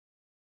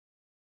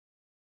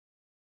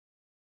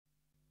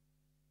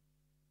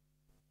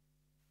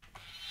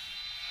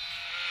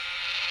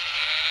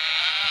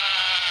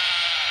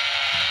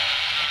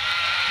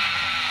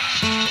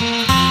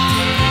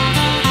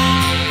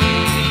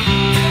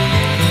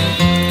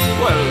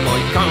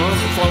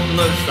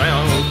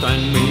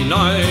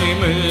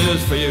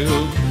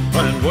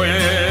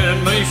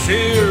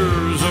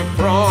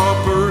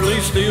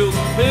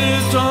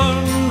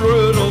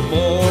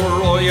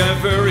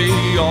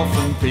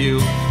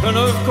and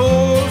of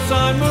course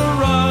I'm a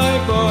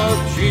Ryebuck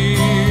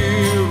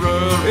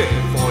Shearer.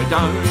 If I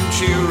don't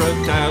shear a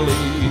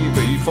tally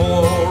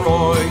before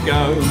I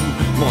go,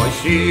 my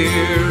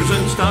shears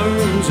and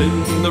stones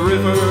in the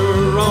river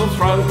I'll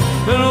throw,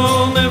 and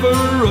I'll never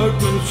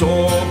open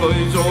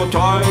swaggies or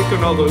take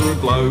another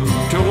blow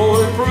till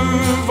I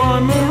prove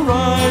I'm a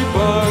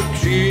Ryebuck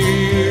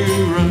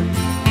Shearer.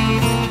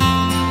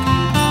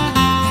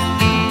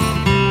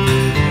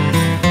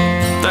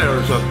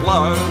 There's a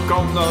bloke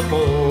on the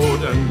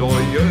board, and I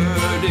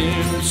heard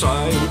him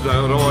say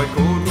that I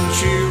couldn't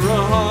shear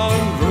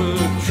 100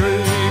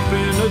 sheep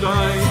in a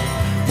day.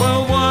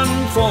 Well, one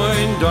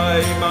fine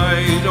day,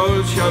 mate,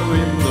 I'll show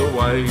him the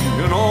way,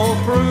 and I'll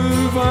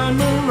prove I'm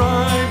a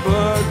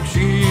Ryebuck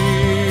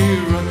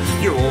Shearer.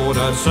 You ought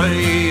to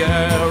see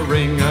our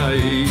ringer,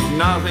 he's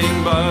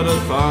nothing but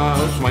a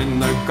farce. When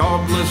the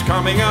cobbler's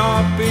coming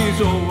up, he's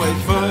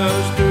always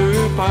first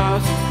to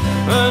pass.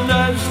 And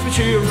as for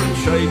shearing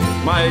sheep,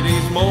 mate,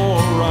 he's more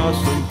us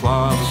than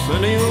class,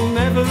 and he'll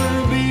never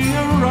be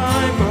a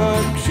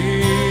Ryebuck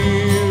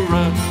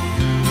Shearer.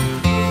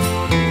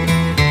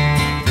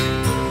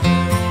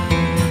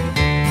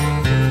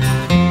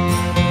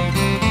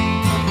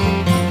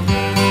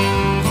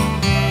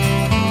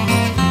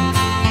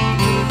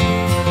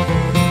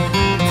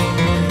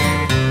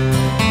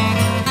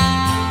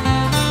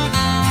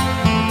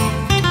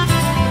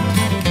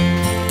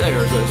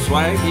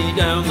 Swaggy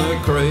down the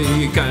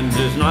creek, and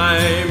his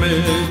name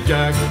is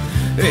Jack.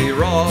 He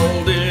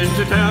rolled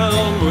into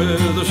town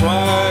with a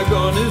swag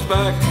on his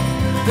back.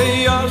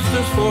 He asked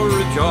us for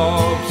a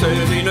job,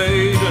 said he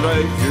needed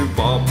a few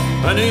bob,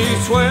 and he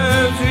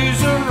swears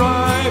he's a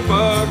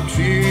Ryebuck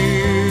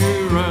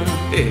Shearer.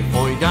 If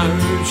I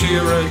don't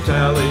shear a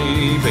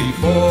tally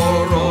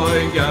before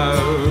I go,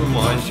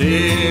 my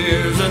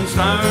shears and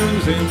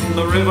stones in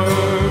the river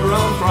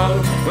I'll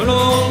throw, and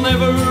I'll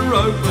never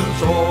open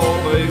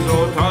swaggies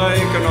or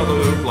take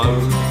another blow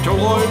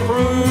till I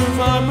prove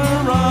I'm a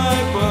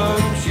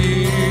Ryebuck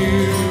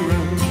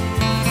Shearer.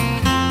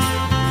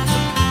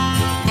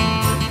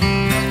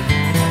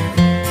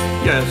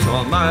 Yes,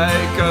 I'll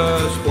make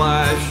a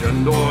splash,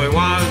 and I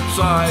won't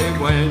say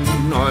when.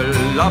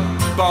 I'll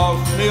up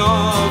off the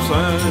arse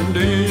and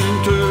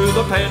into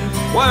the pen.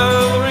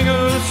 Well, the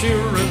ringer's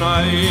shearing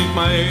 8,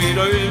 mate,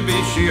 I'll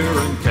be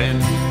shearing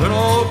 10, and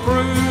I'll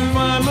prove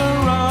I'm a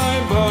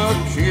Ryebuck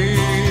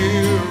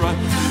Shearer.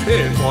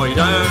 If I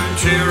don't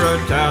shear a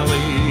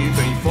tally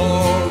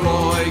before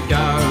I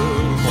go,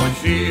 my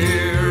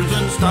shears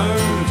and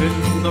stones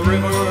in the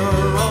river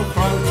I'll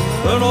throw,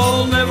 and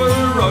I'll never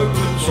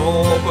open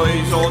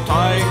swaggies or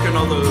take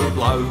another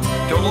blow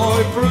till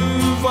I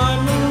prove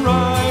I'm a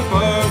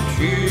Ryebuck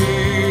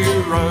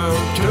Shearer,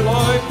 till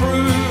I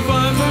prove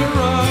I'm a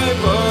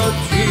Ryebuck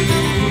Shearer.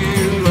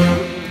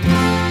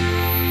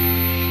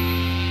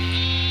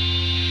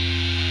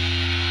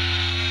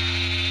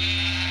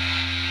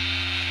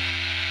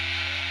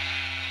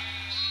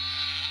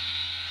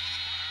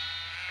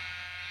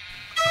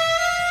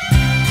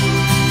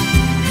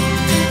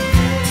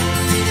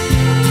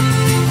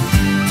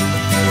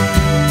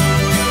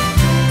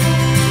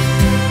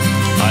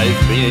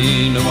 I've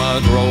been a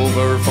Wild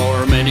Rover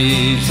for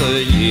many's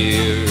a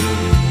year,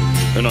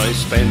 and I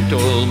spent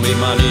all me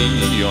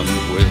money on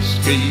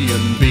whisky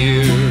and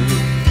beer.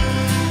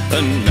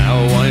 And now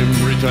I'm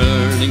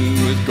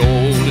returning with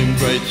gold in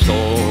great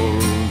store,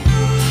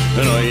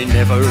 and I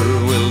never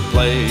will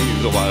play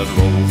the Wild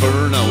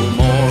Rover no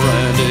more.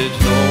 And it's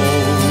no,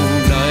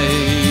 I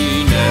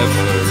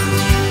never,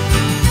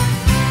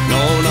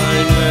 no, I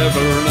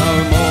never no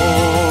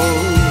more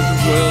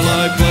will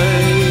I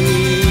play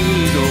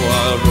the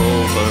Wild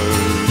Rover,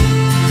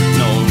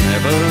 no,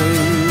 never,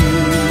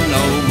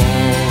 no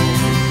more.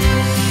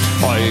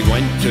 I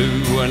went to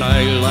an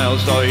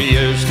alehouse I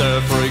used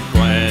to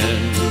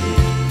frequent,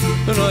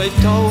 and I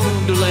told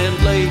the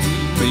landlady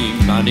me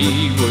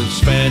money was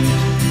spent.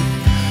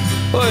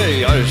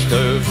 I asked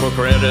her for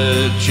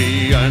credit,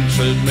 she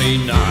answered me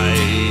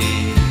nay.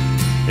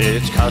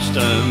 It's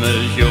custom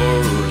as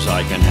yours,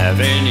 I can have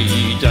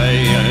any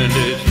day. And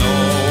it's no,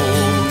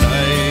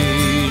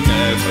 nay,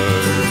 never,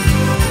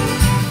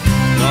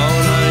 no,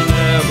 nay,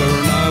 never,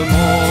 no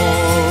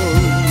more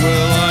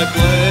will I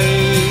play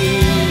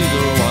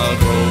the Wild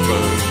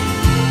Rover,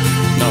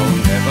 no,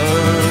 never,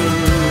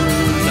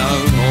 no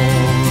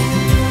more.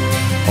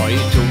 I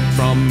took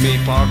from me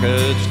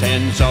pockets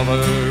 10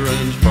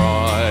 sovereigns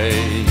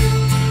bright,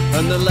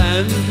 and the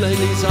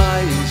landlady's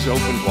eyes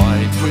opened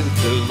wide with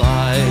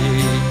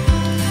delight.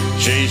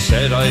 She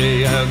said,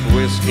 I have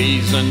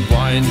whiskies and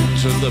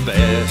wines of the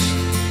best,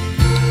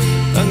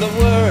 and the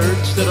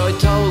words that I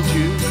told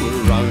you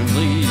were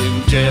only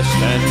in jest.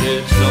 And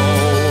it's no,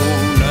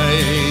 nay,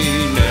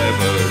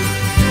 never,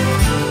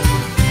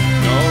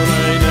 no,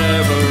 nay,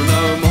 never,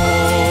 no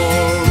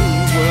more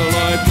will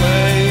I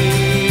play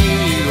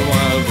the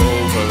Wild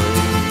Rover,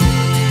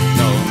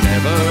 no,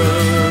 never,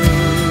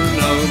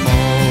 no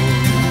more.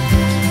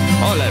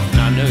 I'll have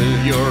none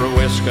of your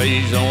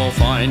whiskies or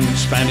fine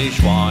Spanish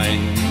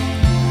wine,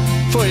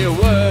 For your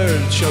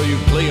words show you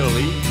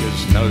clearly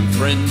as no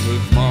friends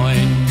of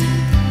mine.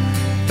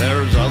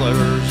 There's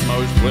others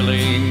most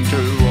willing to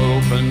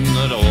open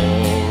the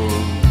door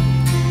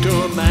to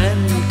a man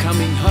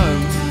coming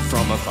home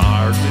from a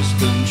far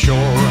distant shore.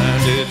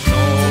 And it's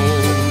no,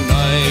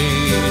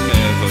 nay,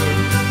 never,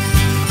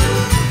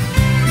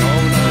 no,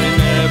 nay,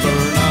 never,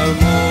 no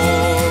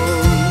more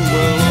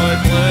will I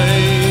play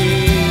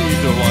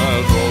the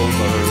Wild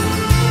Rover.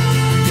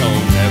 No,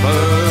 never,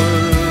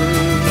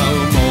 no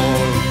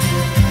more.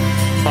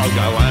 I'll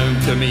go home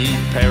to me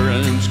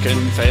parents,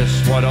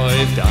 confess what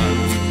I've done,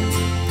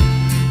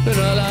 but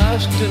I'll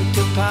ask them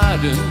to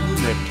pardon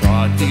their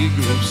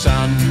prodigal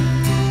son.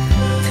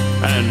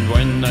 And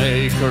when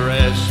they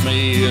caress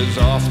me as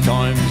oft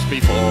times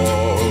before,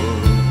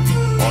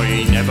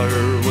 I never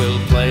will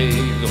play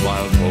the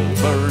Wild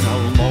Rover no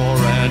more.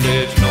 And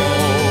it's no,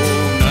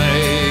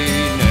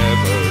 nay,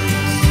 never,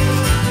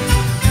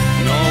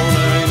 no,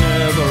 nay,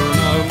 never,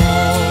 no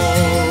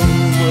more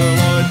will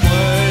I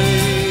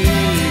play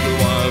the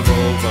Wild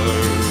Rover.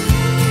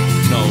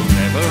 No,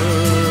 never,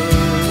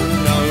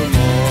 no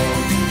more.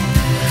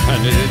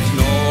 And it's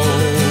no,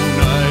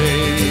 nay,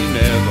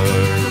 never,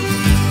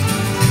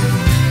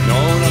 no,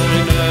 nay,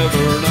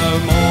 never, no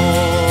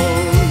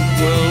more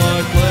will I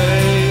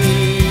play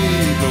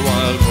the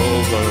Wild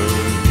Rover.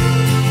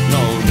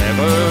 No,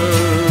 never,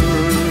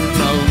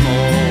 no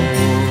more.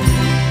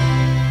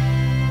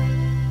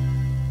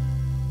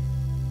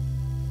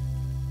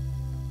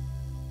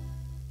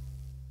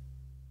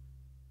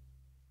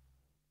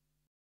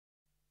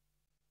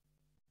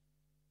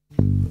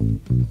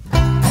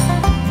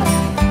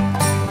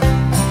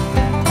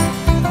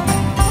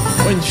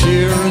 When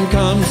shearing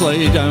comes,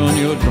 lay down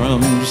your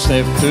drums,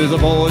 step to the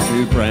board,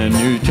 you brand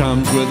new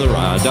chums, with a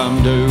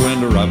ra-dum-doo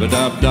and a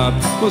rub-a-dub-dub.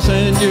 We'll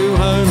send you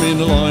home in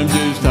a lime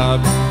juice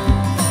tub.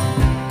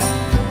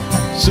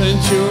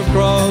 Since you've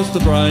crossed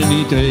the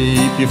briny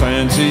deep, you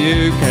fancy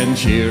you can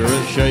shear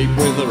a sheep,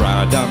 with a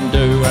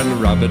ra-dum-doo and a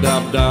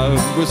rub-a-dub-dub.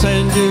 We'll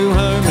send you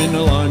home in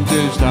a lime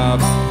juice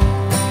tub.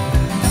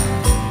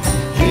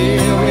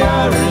 Here we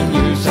are in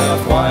New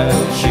South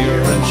Wales,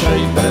 shearing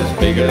sheep as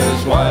big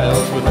as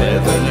whales, with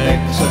leather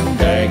necks and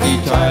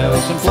gaggy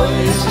tails and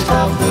fleece as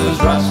tough as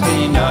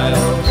rusty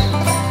nails.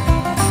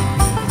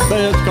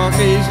 There's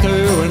cockies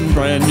too and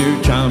brand new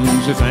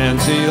chums who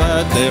fancy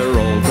that they're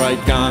all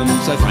great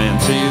guns. They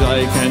fancy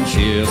they can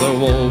shear the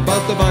wool,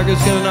 but the buggers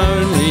can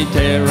only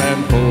tear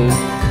and pull.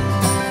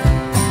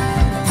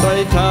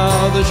 They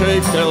tar the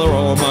sheep till they're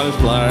almost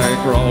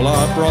black. Roll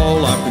up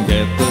and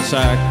get the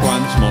sack.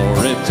 Once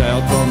more it's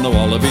out from the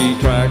wallaby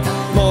track.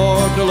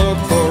 More to look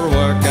for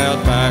work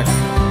out back.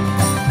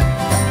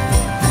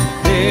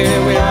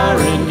 Here we are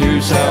in New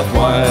South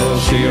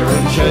Wales,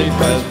 shearing sheep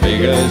as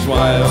big as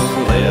whales,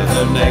 with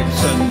leather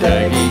necks and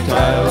daggy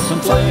tails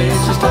and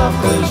fleece as tough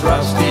as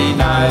rusty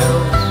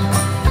nails.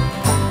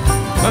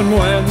 And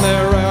when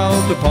they're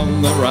out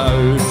upon the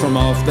road, from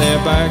off their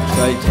backs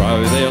they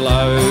throw their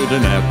load,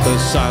 and at the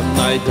sun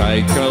they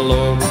take a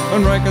look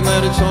and reckon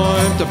that it's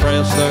time to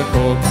press the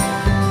cook.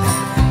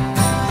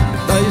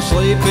 They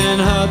sleep in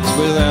huts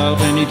without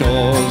any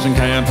doors and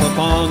camp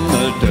upon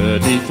the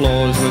dirty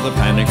floors, with a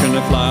pannikin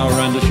of flour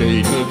and a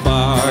sheet of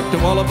bark to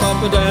wallop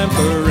up a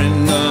damper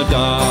in the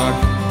dark.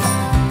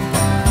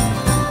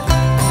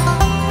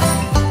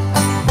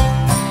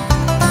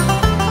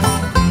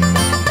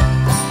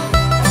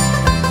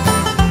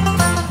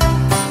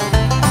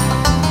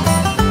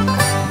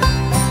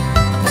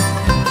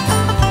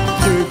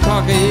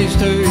 Cockies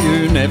too,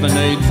 you never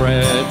need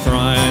fret, for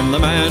I'm the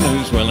man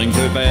who's willing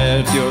to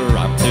bet. You're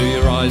up to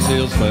your eyes,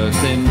 heels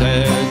first in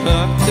debt,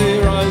 up to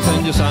your eyes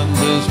and your sons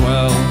as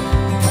well.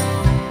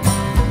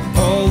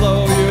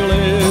 Although you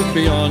live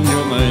beyond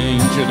your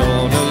means, your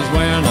daughters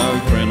wear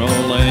no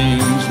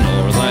crinolines,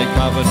 nor are they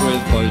covered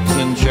with boots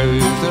and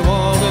shoes. They're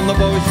wild in the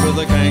bush with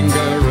the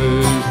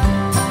kangaroos.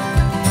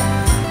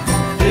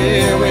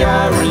 Here we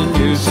are in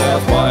New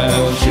South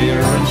Wales,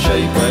 shearing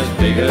sheep as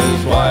big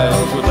as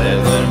whales, with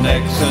leather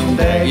necks and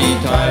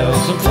daggy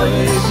tails and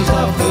fleece as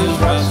tough as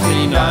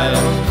rusty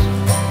nails.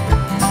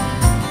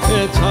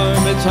 It's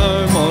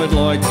home I'd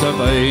like to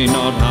be,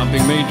 not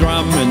humping me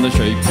drum in the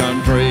sheep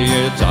country.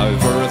 It's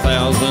over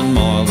 1,000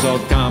 miles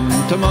I've come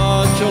to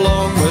march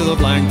along with a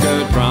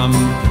blanket drum.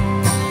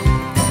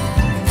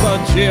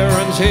 But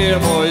shearing's here,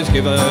 boys,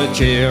 give a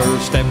cheer.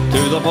 Step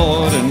to the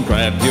board and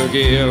grab your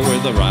gear,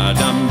 with a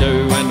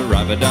ra-dum-doo and a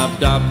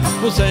rub-a-dub-dub.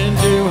 We'll send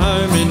you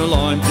home in a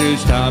lime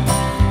juice tub.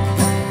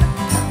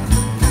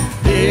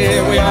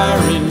 Here we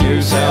are in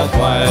New South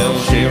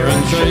Wales,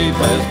 shearing sheep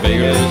as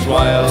big as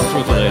whales,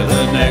 with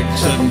leather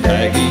necks and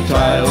daggy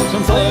tails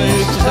and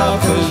fleece as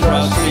tough as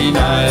rusty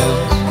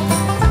nails.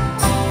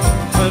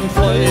 And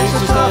fleece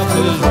as tough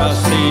as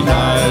rusty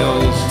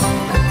nails.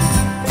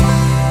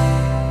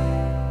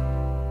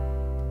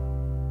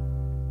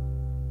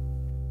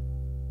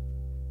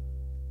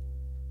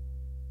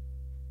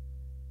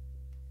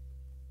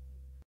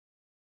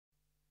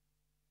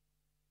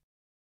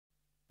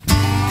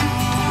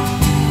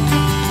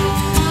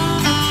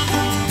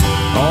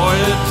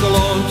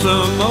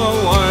 Lonesome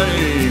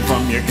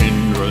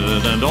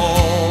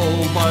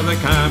by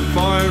the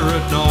campfire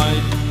at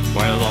night,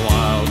 where the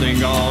wild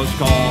dingoes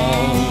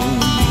call.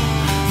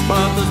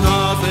 But there's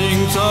nothing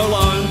so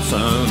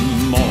lonesome,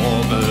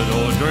 morbid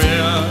or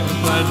drear,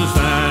 than to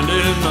stand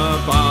in the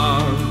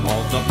bar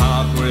of the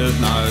pub with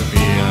no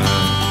beer.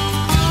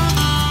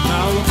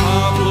 Now the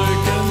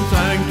publican's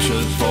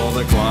anxious for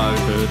the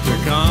quota to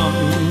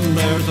come.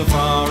 There's a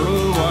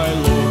faraway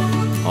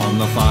look on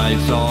the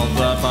face of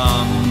the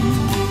bum.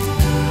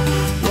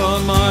 The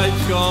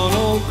mate's gone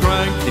all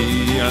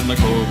cranky and the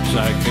cook's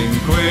acting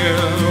queer.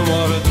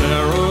 What a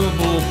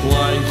terrible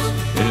place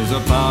is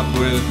a pub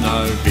with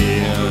no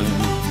beer.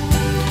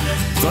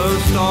 The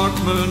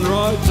stockman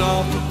rides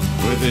up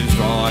with his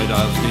dry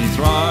dusty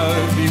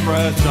throat. He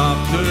pressed up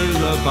to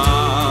the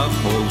bar,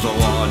 pulls a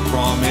wad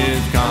from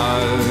his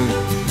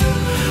coat.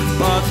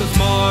 But the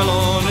smile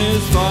on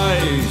his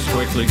face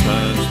quickly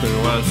turns to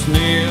a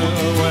sneer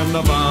when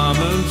the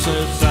barman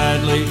says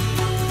sadly,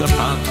 the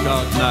pub's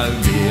got no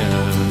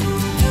beer.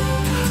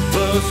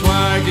 The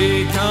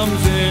swaggy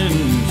comes in,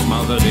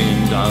 smothered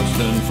in dust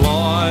and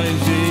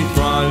flies. He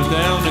throws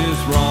down his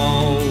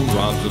roll,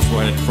 rubs the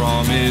sweat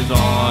from his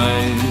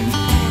eyes.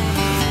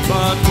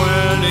 But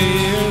when he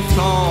is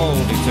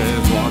told, he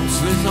says,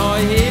 what's this I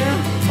hear?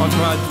 I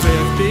trudged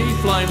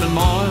 50 flaming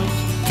miles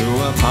to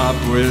a pub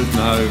with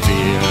no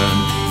beer.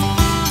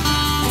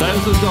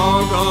 There's a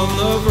dog on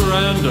the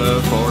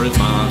veranda, for his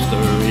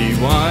master he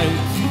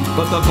waits.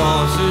 But the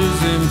boss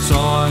is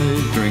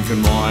inside,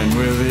 drinking wine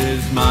with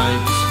his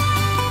mates.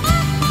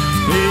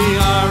 He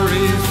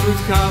hurries for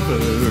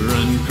cover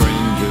and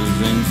cringes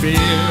in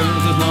fear.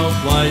 There's no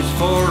place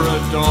for a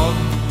dog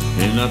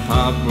in a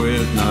pub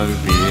with no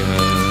beer.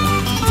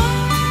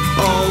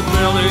 Old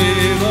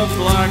Billy the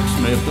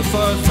blacksmith, the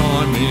first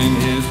time in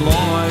his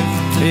life,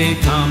 he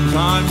comes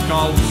home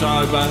cold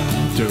sober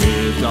to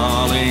his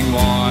darling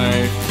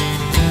wife.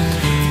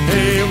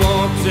 He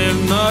walks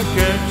in the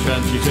kitchen,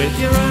 she says,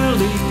 you're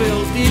early,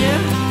 Bill dear.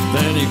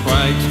 Then he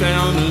breaks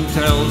down and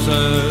tells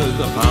her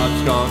the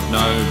pub's got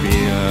no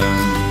beer.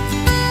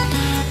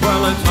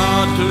 Well, it's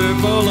hard to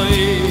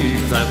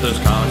believe that there's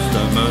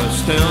customers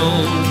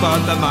still,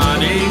 but the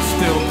money's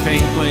still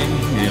tinkling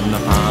in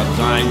the pub's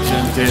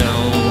ancient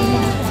till.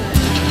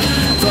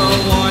 The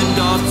wine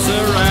dots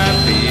are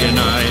happy and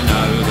I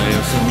know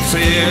they're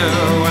sincere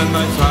when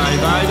they say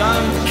they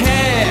don't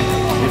care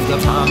if the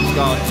pub's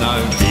got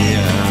no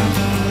beer.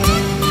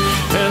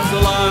 It's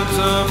the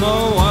lonesome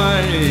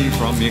away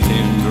from your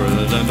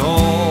kindred and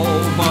all,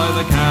 by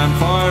the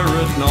campfire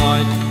at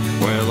night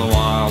where the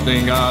wild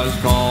dingoes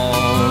call.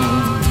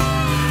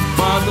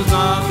 But there's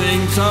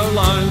nothing so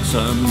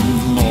lonesome,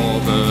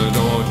 morbid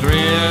or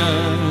drear,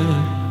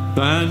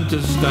 than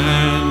to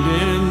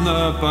stand in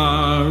the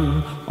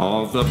bar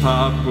of the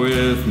pub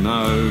with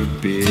no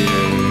beer.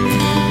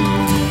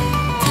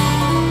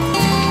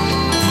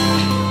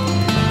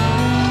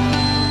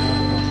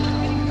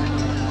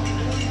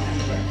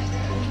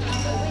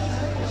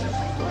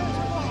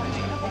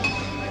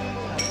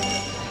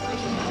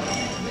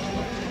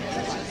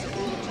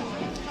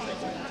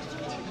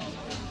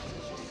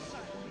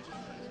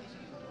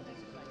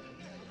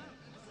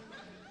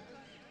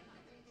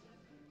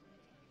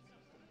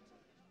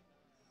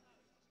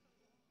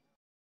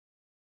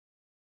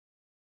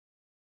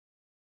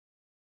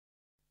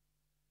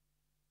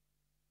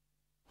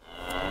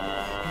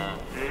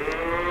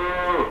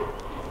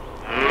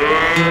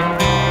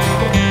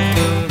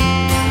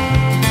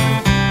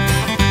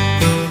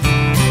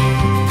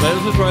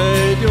 There's a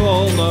trade you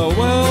all know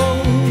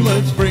well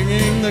that's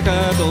bringing the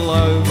cattle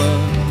over.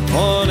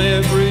 On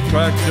every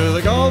tractor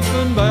the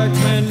golfing back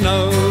men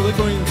know the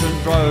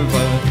Queensland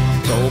Drover.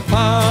 So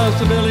pass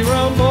the belly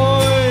round,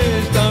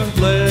 boys, don't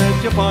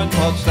let your pint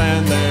pot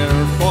stand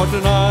there, for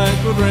tonight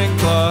we'll drink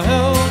the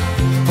health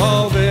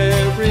of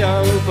every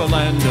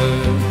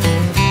Overlander.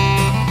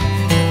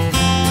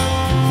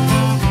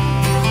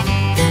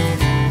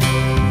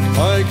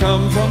 I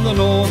come from the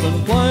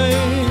northern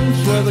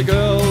plains, where the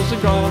girls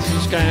and grass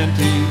is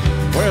scanty,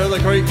 where the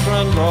creeks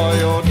run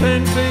dry or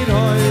 10 feet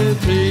high,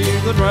 it's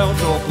either drought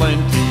or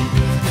plenty.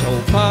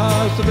 So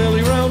pass the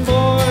belly round,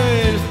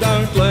 boys,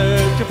 don't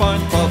let your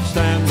pint pot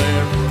stand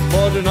there,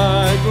 for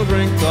tonight we'll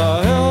drink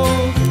the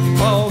health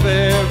of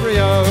every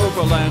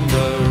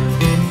Overlander.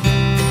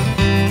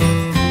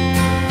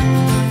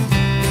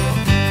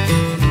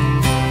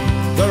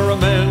 There are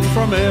men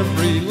from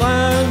every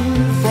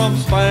land, from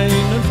Spain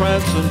and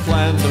France and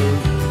Flanders.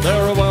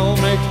 They're a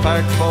well-mixed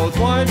pack, both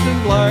white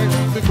and black,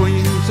 the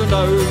Queens and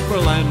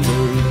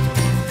Overlanders.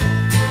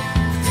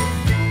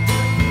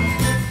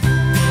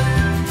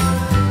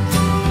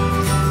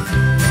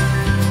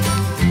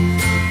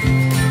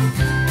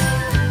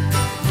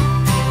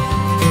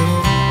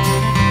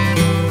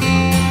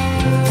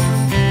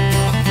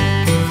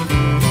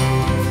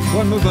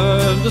 When we've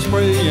earned a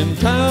spree in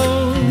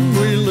town,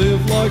 we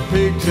live like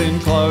pigs in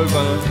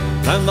clover,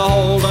 and the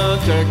whole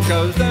dance check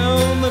goes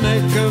down the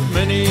neck of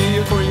many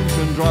a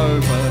Queensland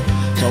drover.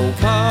 So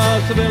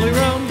pass the belly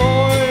round,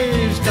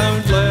 boys,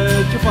 don't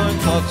let your pint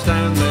pot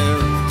stand there,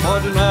 for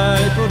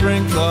tonight we'll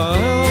drink the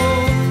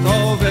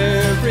health of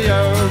every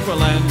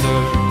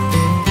Overlander.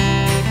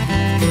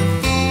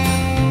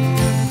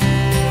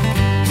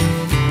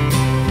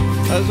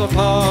 As I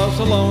pass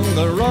along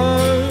the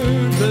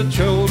road, the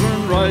children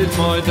raise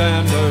my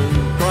dander,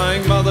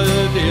 crying, "Mother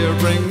dear,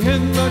 bring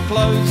in the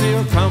clothes,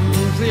 here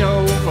comes the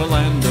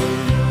Overlander."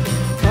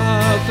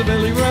 Pass the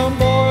belly round,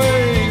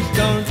 boys,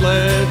 don't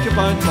let your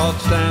pint pot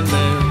stand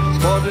there,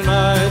 for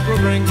tonight we'll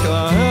drink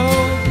the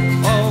health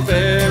of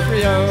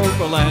every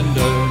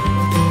Overlander.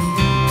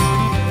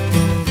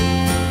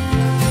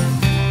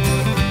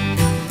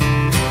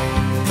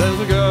 There's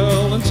a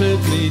girl in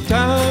Sydney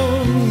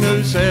town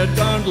who said,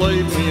 "Don't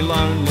leave me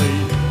lonely."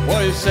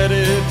 Boys said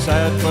it's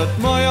sad, but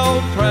my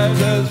old crowd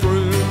has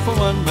room for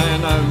one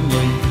man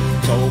only.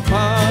 So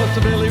pass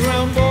the billy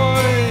round,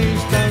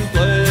 boys, don't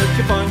let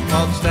your pint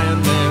pot stand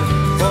there,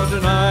 for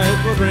tonight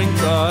we'll drink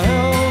the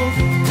health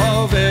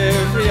of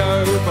every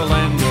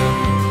Overlander.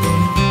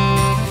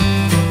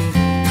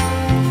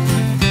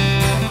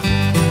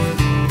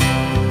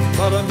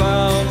 But I'm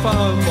bound for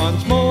home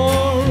once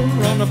more,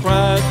 on a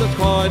Pratt that's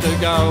quite a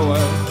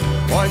goer.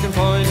 I can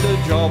find a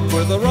job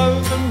with a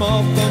roving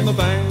mob on the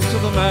banks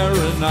of the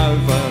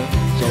Marinova.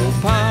 So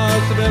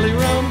pass the belly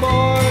round,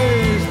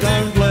 boys,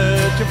 don't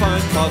let your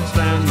pint pot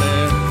stand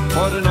there,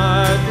 for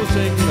tonight we'll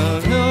sing the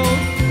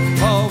health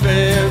of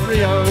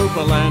every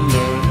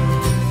Overlander.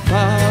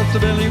 Pass the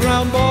belly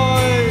round,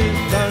 boys,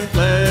 don't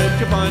let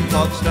your pint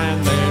pot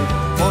stand there,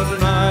 for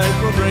tonight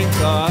we'll drink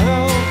the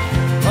health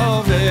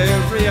of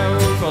every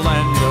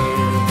Overlander.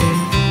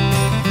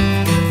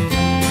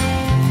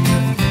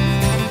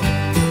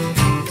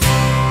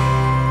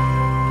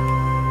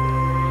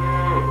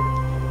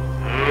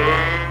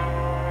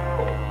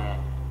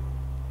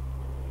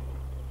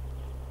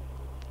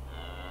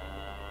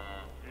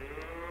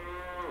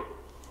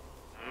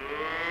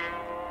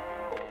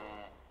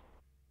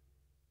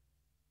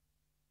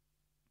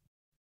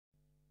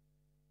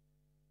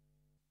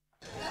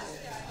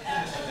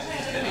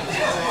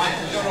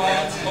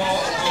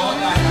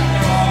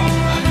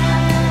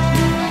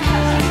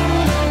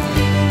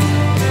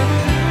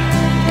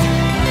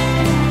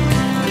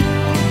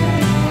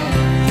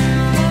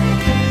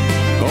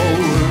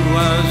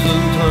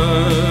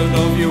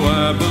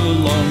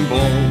 Euabalong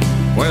Ball,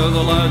 where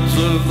the lads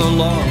of the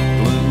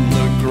Lachlan,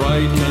 the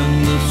great and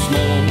the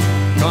small,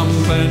 come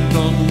bent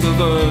on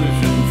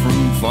diversion from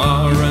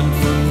far and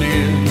from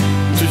near,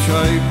 to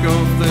shake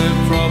off their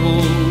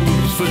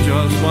troubles for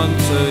just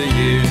once a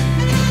year.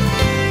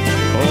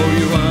 Oh,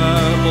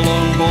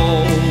 Euabalong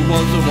Ball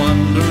was a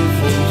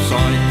wonderful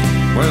sight,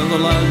 where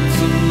the lads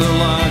and the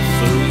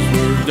lasses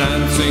were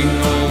dancing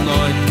all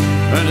night,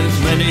 and as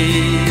many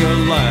a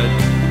lad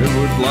who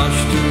would blush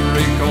to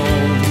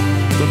recall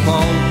the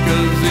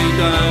polkas he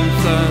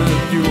danced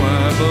at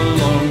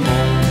Euabalong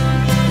Ball.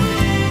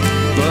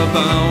 The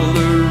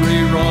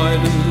Bowery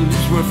riders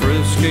were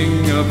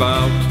frisking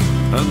about,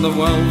 and the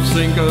well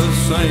sinkers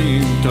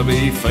seemed to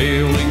be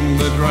feeling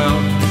the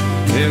drought.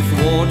 If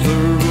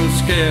water was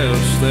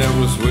scarce, there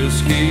was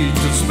whiskey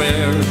to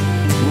spare.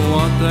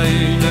 What they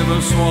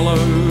never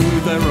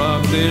swallowed, they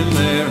rubbed in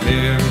their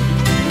hair.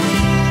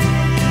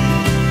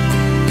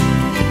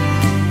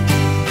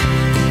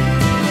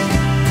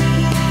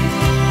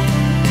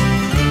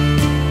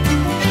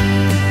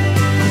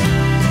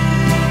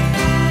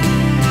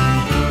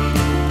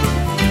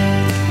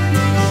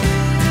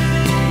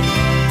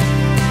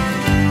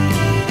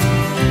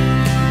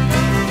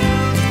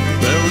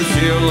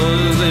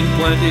 In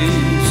plenty,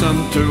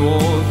 some 2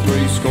 or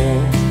 3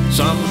 score,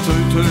 some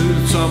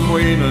 2 some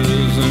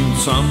wieners, and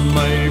some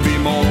maybe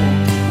more,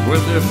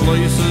 with their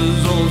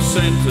fleeces all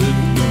scented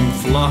and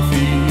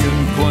fluffy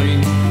and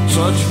clean,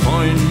 such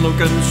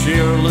fine-looking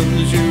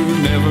shearlings you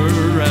never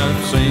have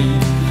seen.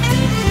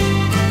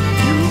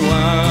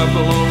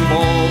 Euabalong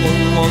Ball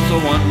was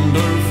a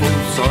wonderful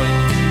sight,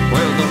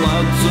 where the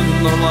lads and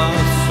the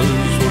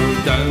lasses were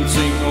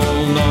dancing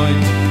all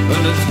night,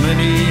 and as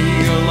many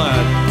a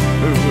lad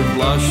who would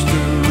blush to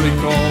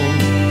recall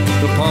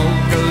the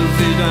polkas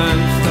he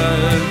danced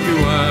at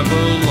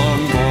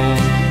Euabalong Ball.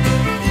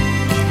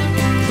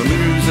 The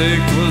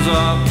music was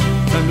up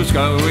and was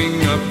going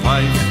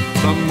apace,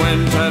 some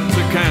went at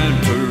the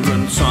canter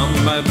and some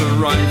at the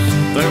race.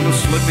 They were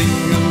slipping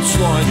and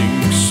sliding,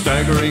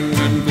 staggering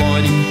and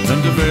gliding,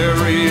 and to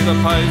vary the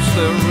pace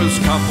there was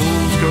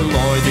couples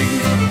colliding.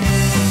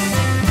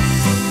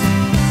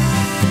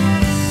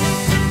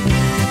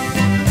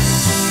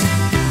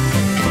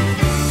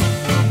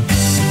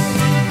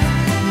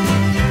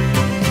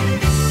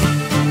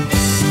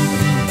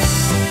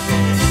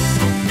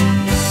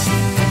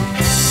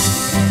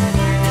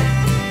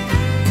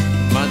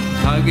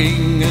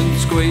 Hugging and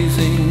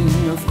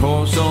squeezing, of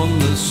course, on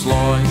the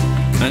sly,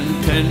 and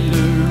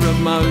tender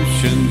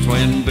emotions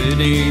when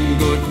bidding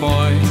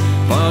goodbye.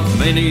 But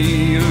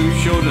many who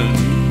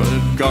shouldn't,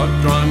 but got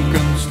drunk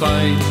and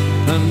stayed,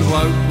 and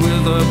woke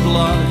with a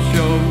blush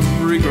of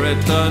regret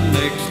the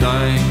next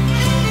day.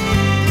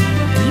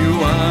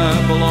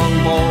 Euabalong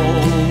Ball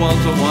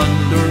was a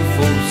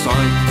wonderful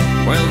sight,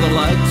 where the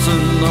lads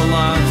and the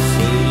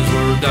lasses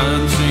were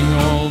dancing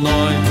all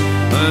night,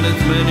 and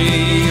it's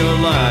many a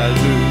lad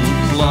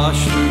who's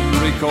lost to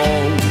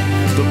recall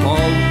the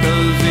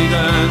polkas he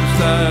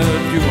danced at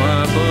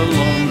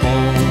Euabalong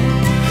Ball.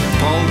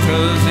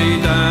 Polkas he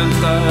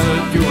danced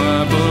at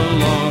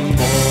Euabalong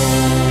Ball.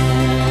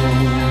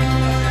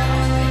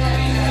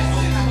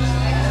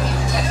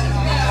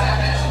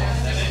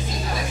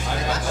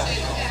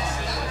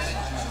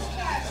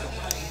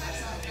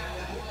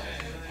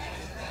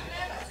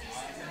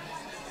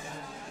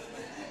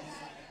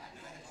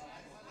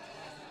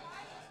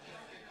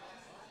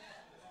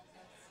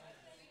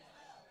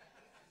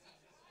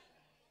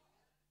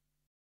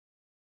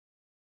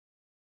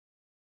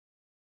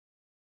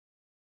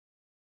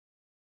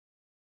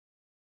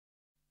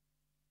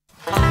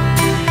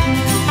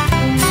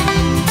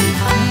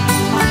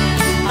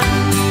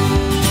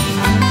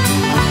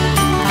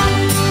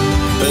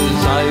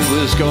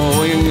 Was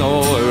going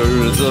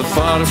o'er the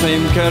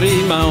far-famed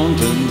Kerry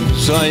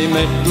Mountains, I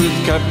met with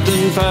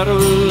Captain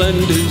Farrell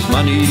and his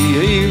money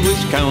he was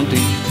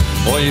counting.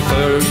 I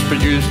first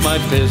produced my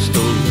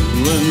pistol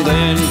and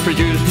then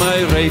produced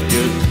my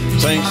rapier,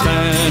 saying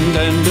stand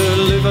and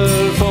deliver,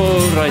 for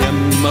I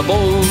am a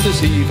bold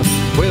deceiver,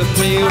 with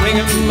me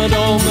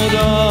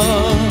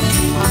ring-a-ma-daw-ma-daw.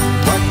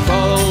 Whack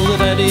fall the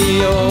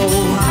daddy-o,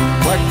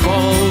 whack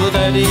fall the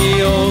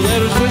daddy-o,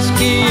 there's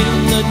whiskey in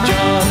the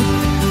jar.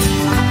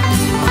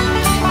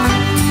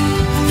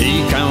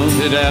 He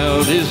counted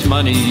out his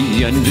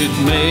money and it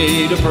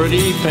made a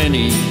pretty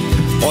penny.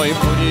 I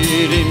put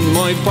it in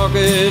my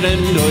pocket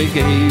and I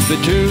gave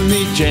it to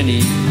me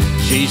Jenny.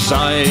 She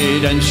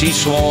sighed and she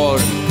swore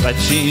that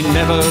she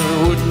never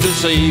would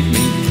deceive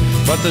me,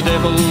 but the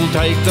devil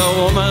take the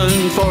woman,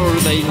 for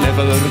they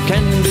never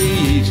can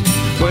be eased.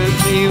 With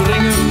me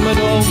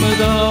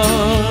ring-a-ma-daw-ma-daw,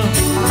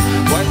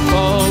 whack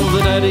fall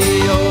the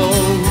daddy-o,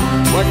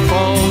 whack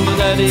fall the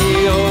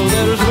daddy-o,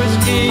 there's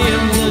whiskey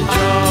in the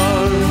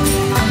jar.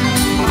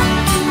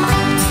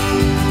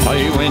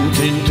 I went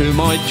into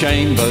my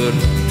chamber,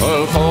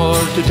 for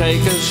to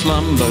take a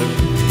slumber.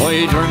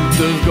 I dreamt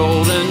of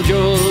gold and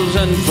jewels,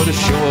 and for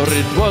sure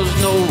it was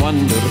no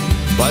wonder.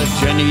 But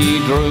Jenny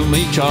drew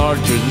me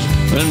charges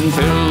and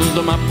filled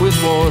them up with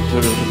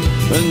water,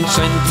 and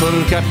sent for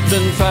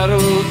Captain Farrell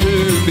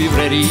to be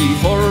ready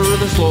for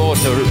the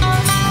slaughter.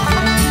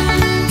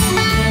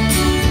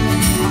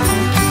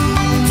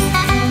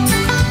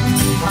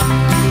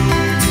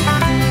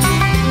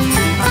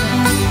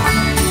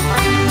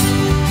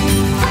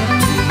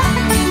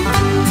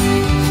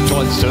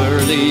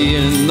 Early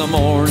in the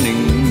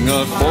morning,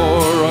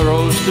 afore I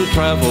rose to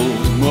travel,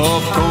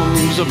 off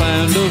comes a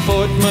band of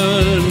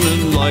footmen,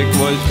 and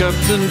likewise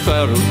Captain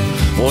Farrell.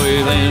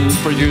 I then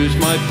produced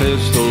my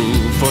pistol,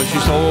 for she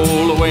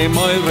stole away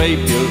my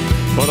rapier,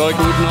 but I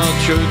could not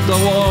shoot the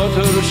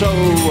water, so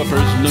a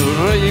prisoner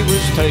I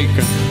was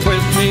taken.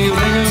 With me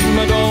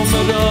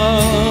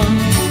ring-a-ma-daw-ma-daw,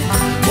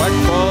 whack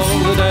fall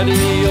the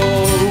daddy-o,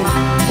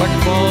 whack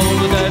fall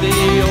the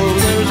daddy-o,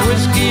 there's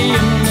whiskey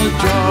in the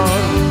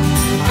jar.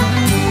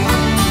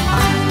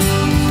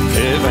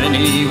 If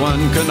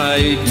anyone can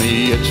aid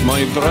me, it's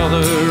my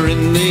brother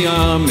in the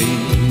army.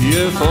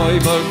 If I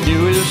but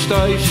knew his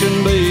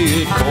station,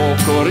 be it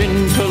Cork or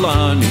in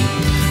Killarney,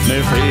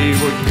 if he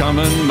would come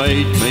and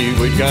meet me,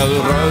 we'd go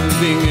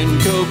roving in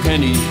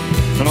Kilkenny,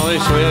 and I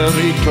swear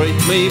he'd treat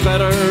me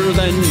better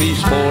than me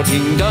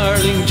sporting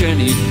darling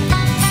Jenny.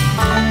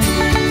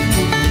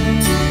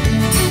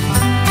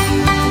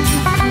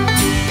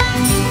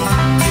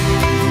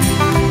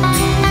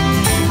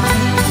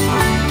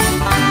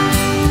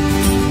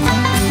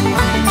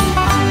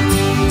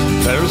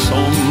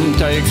 Some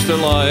takes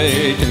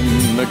delight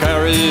in the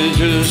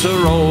carriages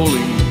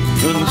a-rolling,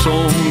 and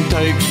some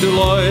takes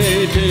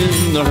delight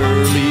in the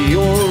hurley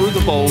or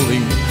the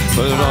bowling,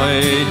 but I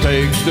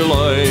takes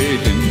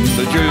delight in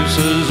the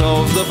juices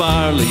of the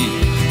barley,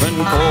 and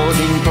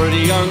courting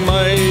pretty young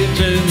maids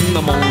in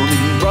the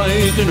morning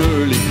bright and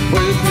early.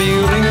 With me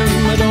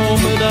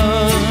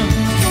ring-a-ma-daw-ma-daw,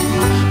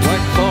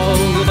 whack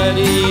fall the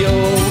daddy-o,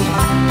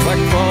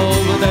 whack fall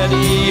the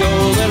daddy-o,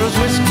 there's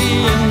whiskey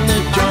in the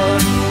jar.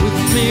 With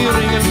me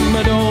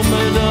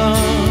ring-a-ma-daw-ma-daw,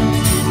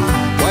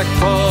 whack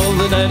fall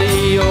the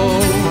daddy-o,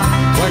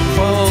 whack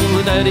fall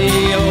the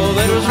daddy-o,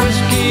 there's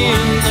whiskey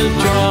in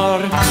the jar.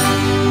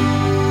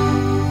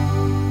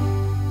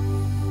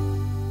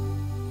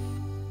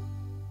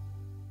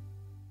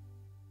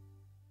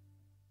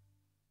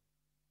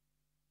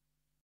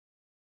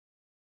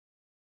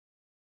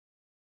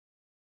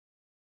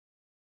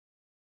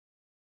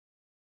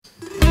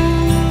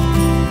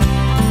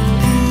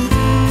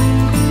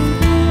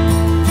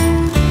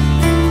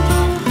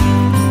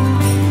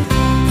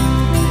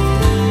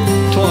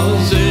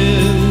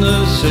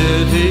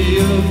 City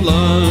of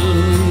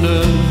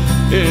London,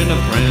 in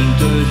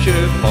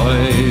apprenticeship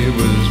I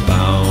was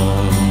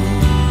bound,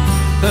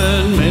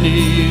 and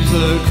many's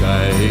the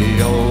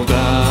gay old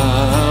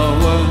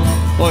hour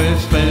I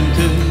spent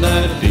in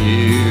that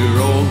dear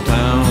old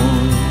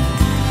town.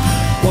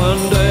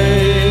 One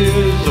day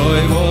as I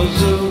was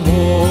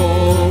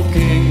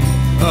a-walking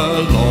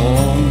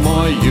along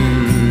my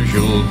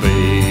usual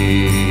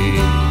beat,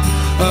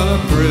 a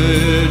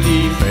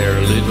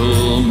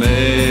beautiful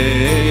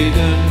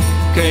maiden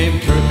came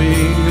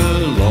tripping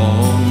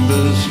along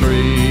the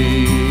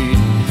street.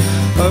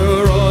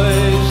 Her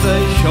eyes,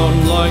 they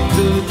shone like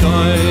the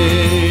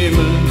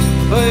diamonds.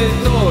 They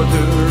thought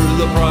her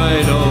the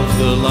pride of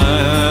the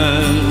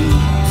land.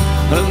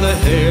 And the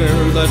hair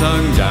that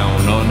hung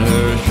down on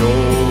her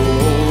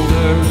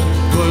shoulders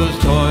was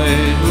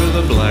tied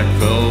with a black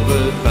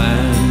velvet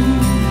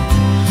band.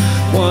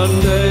 One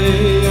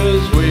day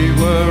as we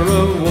were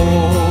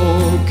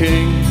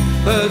a-walking,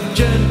 a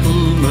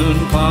gentleman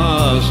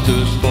passed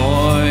us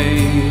by.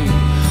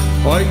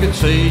 I could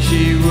see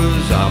she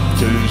was up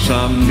to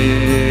some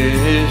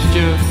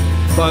mischief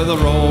by the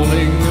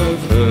rolling of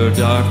her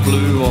dark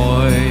blue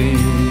eye.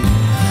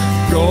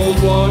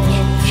 Gold watch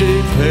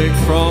she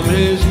picked from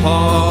his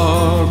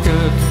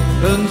pocket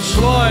and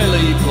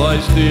slyly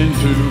placed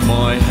into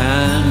my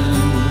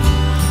hand.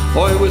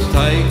 I was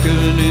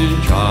taken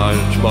in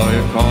charge by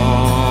a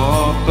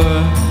copper,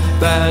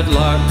 bad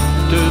luck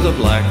to the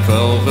black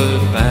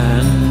velvet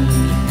band.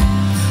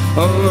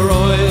 Her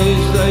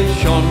eyes, they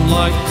shone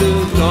like the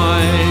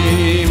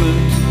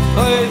diamonds.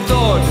 I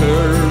thought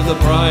her the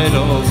pride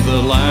of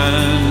the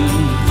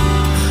land.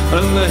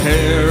 And the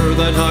hair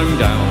that hung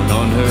down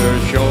on her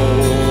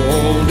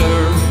shoulder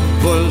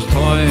was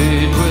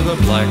tied with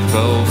a black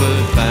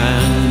velvet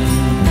band.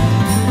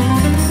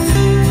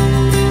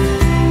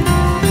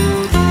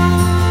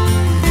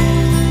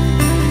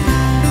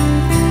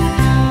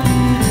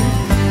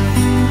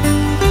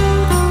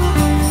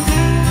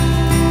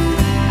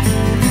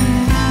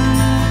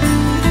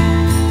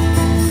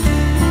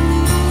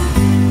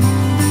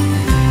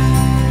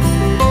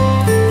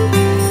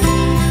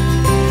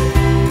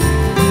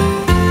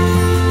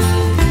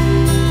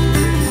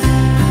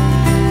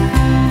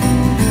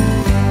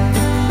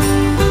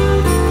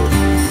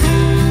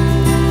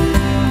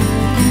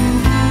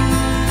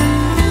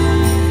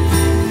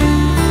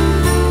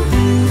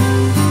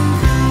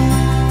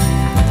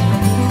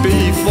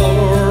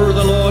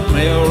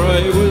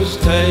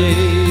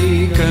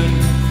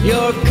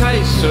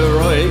 Sir,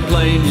 I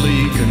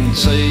plainly can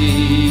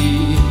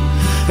see,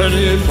 and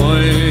if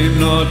I'm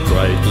not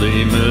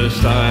greatly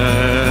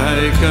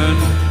mistaken,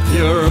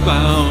 you're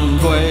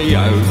bound way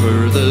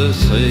over the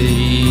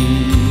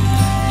sea.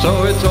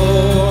 So it's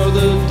o'er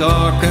the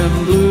dark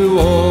and blue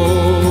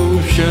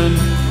ocean,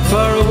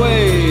 far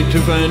away to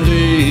Van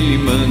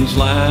Diemen's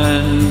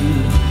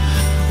land,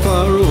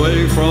 far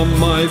away from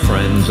my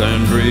friends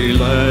and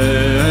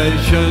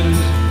relations,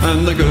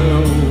 and the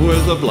girl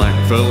with the black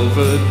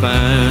velvet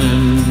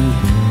band.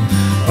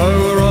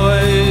 Her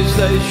eyes,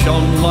 they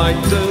shone like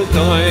the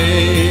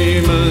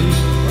diamonds.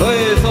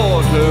 They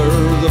thought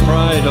her the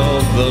pride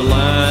of the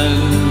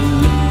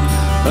land.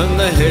 And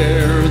the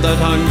hair that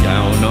hung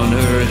down on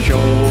her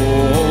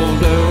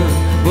shoulder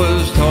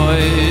was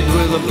tied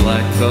with a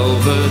black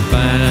velvet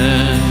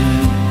band.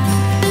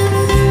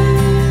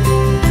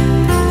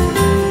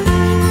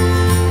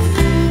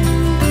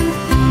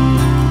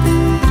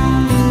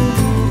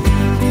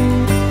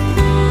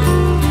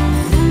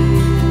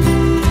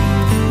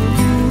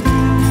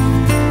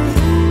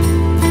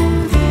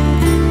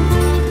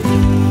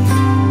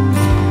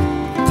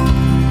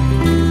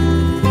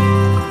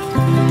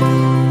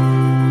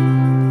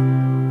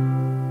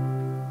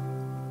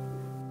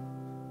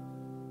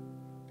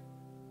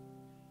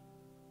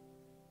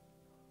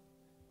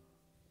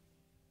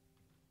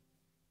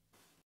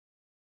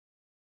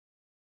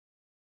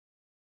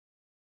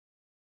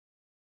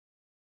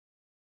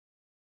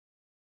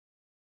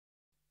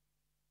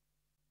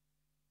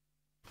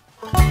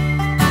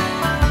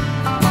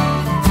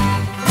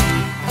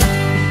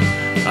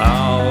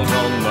 Out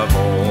on the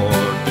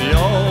board, the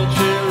old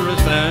shearer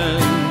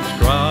stands,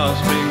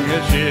 grasping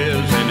his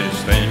shears in his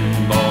thin,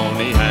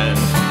 bony hands.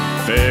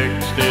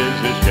 Fixed is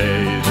his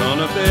gaze on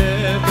a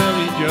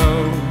bare-bellied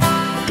Joe.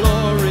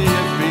 Glory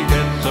if he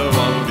gets so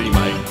old, he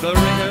make the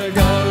ringer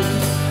go.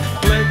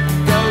 Click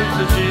goes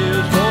the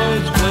shears,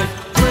 boys, click,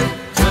 click,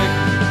 click.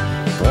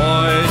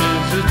 Wide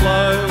is his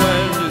blow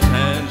and his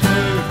hands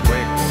move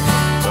quick.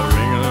 The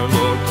ringer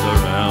looks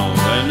around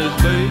and is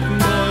beaten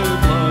by a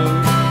blow,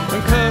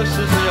 and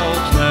curses the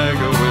old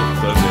snagger with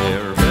the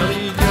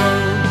bare-bellied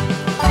Joe.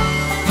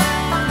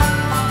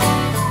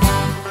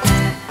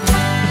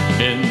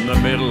 In the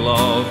middle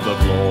of the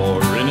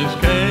floor, in his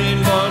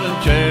cane-bottom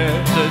chair,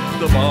 sits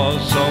the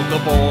boss of the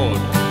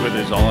board, with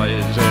his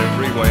eyes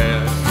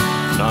everywhere.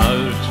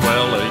 Notes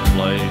well each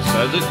place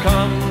as it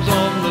comes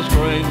on the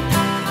screen,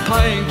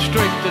 paying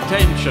strict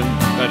attention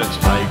that it's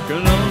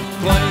taken off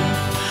clean.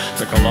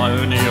 The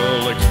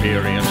colonial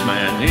experienced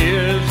man, he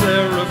is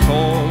there of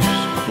course,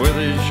 with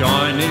his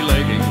shiny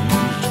leggings,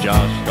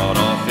 just got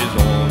off his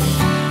horse.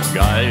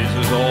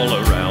 Gazes all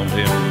around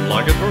him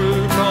like a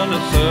true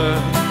connoisseur,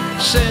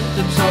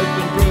 scented soap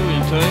and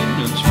brilliantine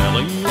and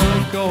smelling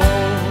like a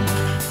whore.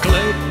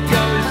 Click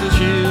goes the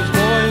shears,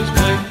 boys,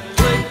 click,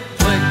 click,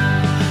 click.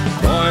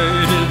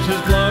 Wide is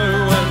his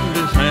blow and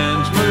his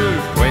hands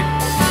move quick.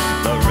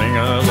 The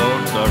ringer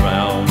looks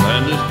around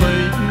and is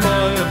beaten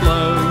by a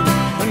blow,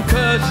 and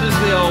curses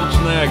the old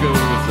snagger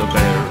with the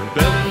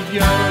bare-bellied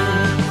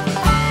Joe.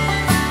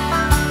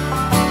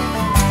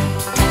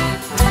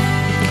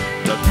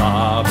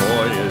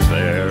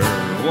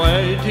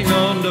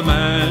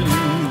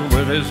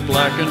 his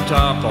blackened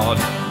tar pot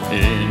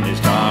in his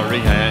tarry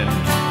hand,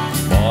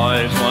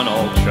 buys one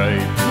old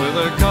sheep with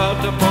a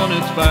cut upon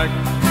its back.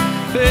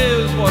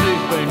 Here's what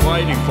he's been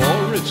waiting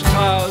for, it's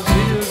Tar's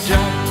heel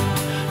jack.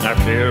 Now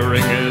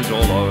clearing is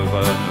all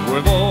over,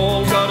 we've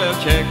all got our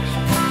checks,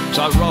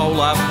 so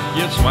roll up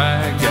your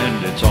swag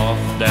and it's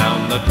off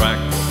down the track.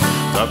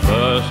 The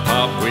first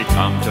pub we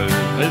come to,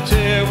 it's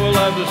here we'll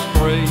have the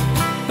spree,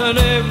 and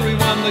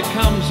everyone that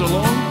comes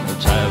along,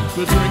 let's have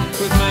a drink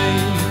with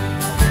me.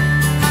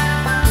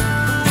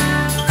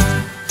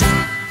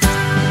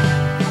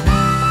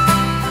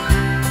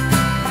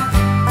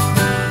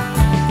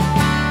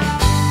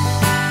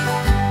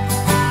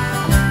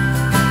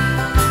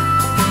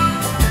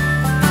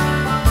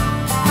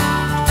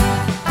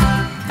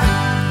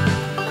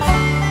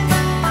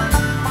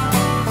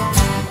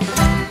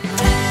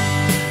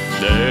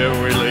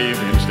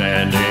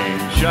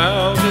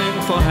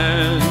 Shouting for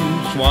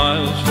hands,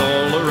 whilst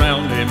all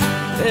around him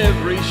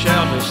every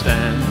shouter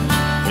stands.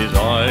 His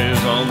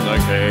eyes on the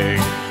keg,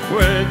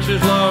 which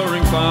is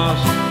lowering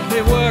fast.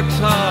 He works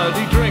hard,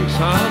 he drinks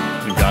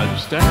hard, and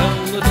goes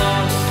down at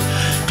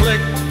last.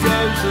 Click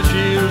goes the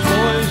shears,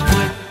 boys,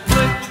 click,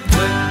 click,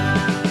 click.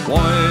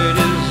 Wide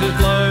is his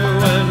blow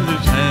and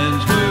his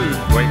hands move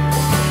quick.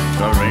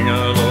 The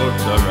ringer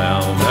looks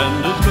around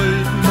and is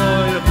beaten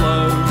by a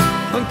blow,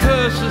 and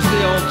curses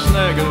the old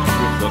snagger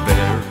with the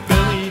better.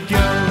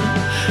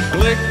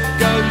 Click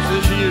goes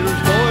the shears,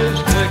 boys,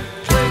 click,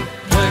 click,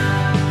 click.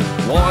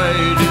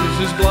 Wide is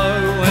his blow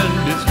and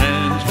his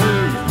hands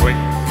move quick.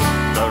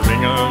 The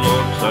ringer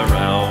looks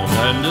around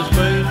and is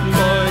beaten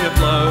by a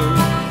blow,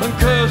 and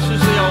curses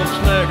the old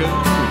snagger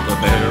with the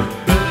better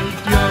Billy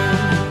Joe.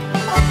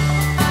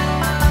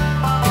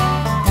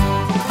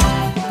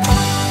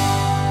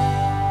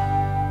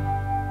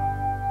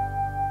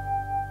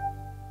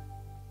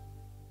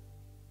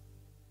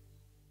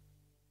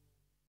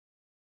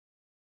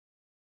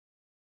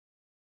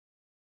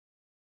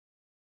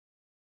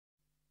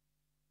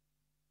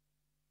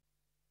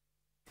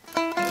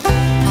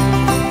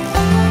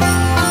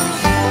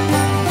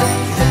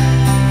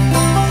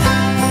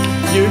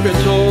 You can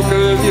talk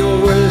of your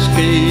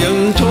whiskey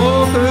and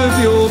talk of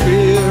your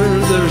beer.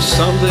 There's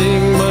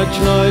something much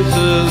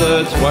nicer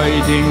that's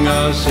waiting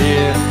us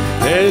here.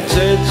 It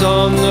sits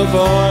on the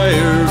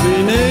fire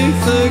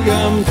beneath the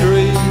gum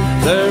tree.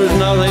 There's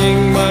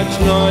nothing much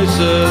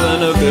nicer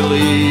than a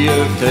billy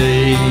of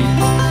tea.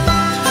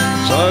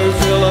 So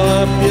fill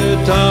up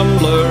your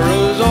tumbler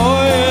as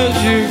high as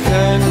you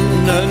can,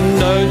 and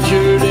don't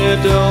you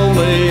dare tell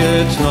me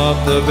it's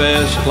not the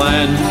best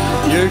plan.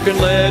 You can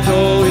let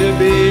all your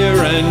beer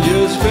and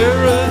your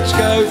spirits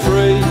go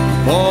free.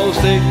 I'll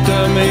stick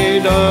to me,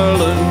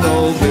 darling,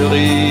 old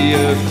Billy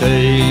of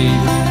tea.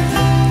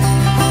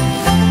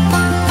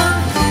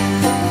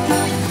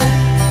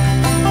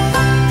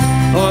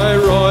 I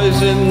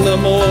rise in the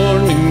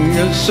morning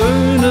as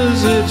soon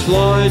as it's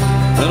light,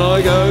 and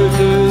I go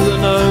to the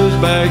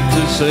nose bag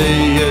to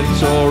see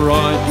it's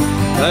alright.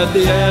 Had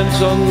the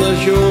ants on the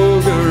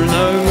sugar,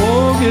 no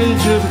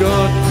mortgage have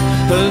got,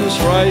 and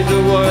straight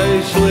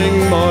away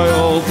sling my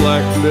old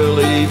black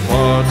billy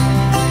pot.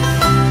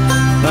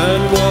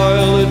 And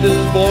while it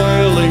is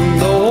boiling,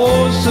 the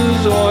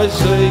horses I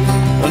seek,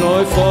 and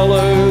I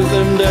follow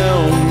them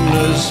down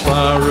as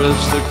far as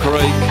the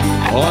creek.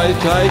 I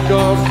take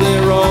off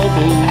their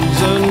obbles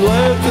and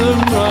let them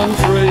run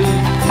free,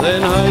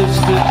 then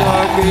haste to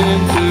tuck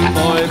into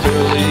my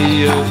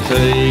billy of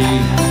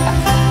tea.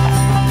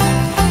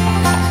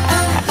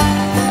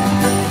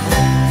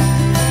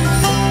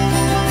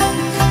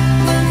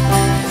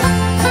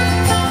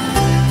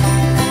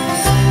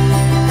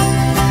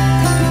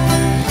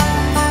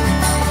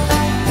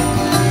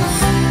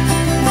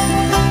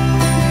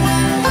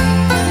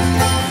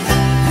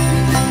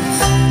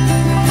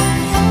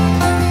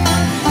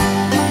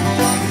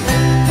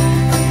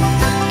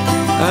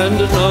 And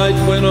at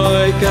night when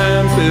I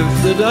camp,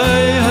 if the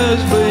day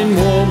has been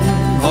warm,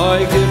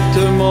 I give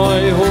to my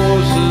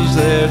horses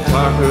their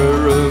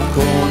tucker of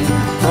corn.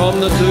 From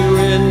the two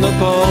in the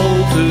pole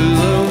to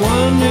the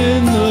one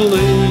in the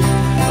lead,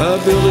 a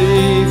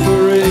billy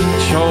for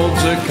each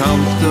holds a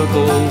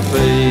comfortable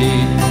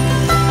feed.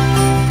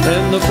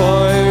 Then the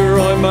fire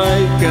I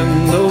make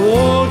and the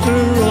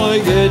water I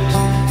get,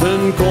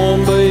 and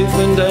corned beef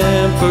and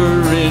damper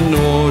in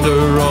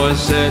order I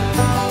set.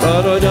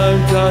 But I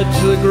don't touch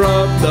the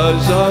grub, though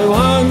so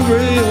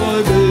hungry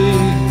I be.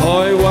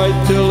 I wait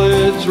till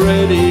it's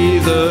ready,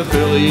 the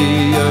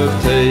billy of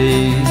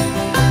tea.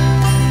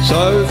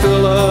 So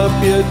fill up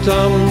your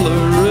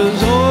tumbler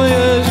as high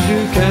as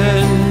you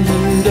can,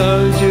 and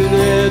don't you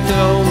dare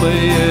tell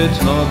me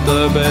it's not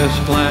the best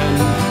plan.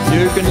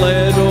 You can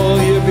let all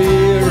your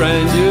beer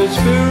and your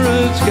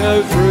spirits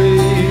go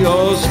free.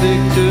 I'll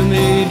stick to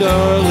me,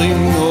 darling,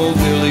 old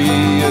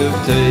billy of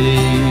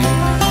tea.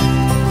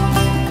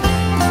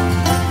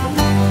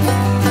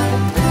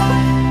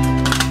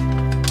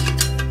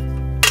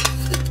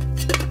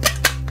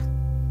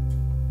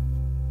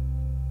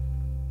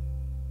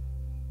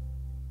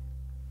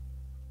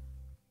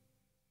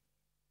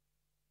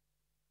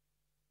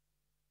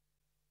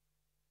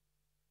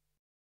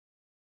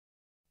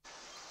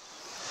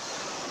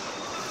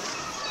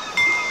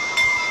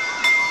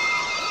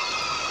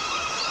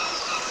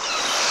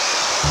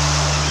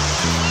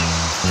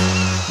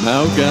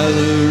 Now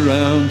gather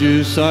round,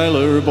 you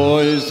sailor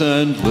boys,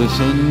 and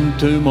listen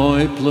to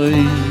my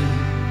plea.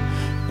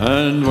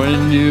 And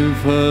when you've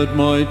heard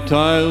my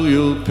tale,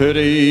 you'll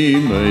pity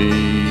me.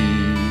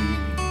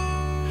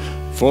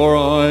 For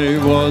I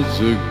was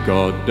a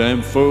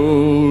goddamn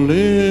fool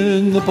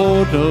in the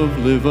port of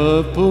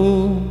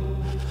Liverpool,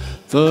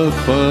 the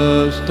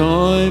first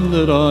time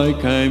that I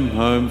came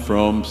home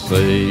from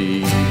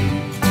sea.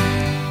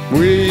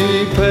 We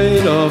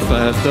paid off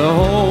at the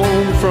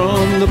home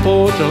from the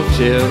port of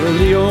Sierra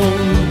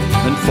Leone,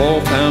 and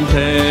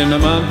 £4.10 a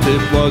month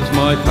it was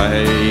my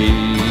pay.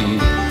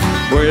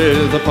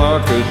 With a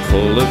pocket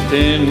full of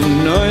tin,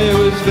 I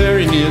was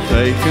very near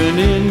taken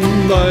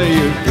in by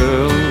a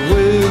girl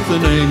with the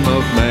name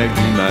of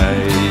Maggie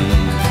May.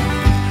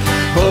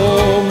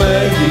 Oh,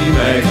 Maggie,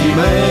 Maggie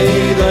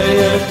May, they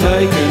have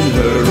taken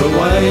her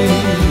away.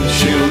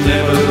 She'll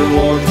never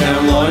walk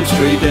down Line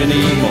Street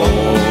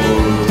anymore,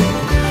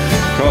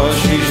 'cause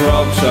she's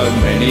robbed so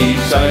many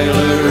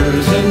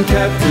sailors and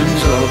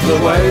captains of the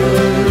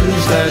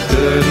whalers, that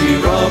dirty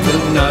robber,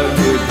 no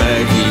good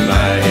Maggie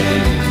May.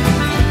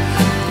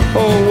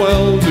 Oh,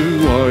 well do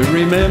I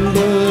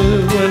remember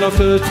when I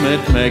first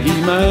met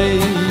Maggie May.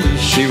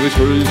 She was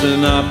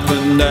cruising up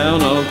and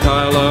down Old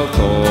Carlisle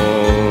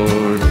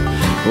Court,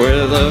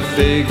 with a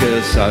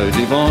figure so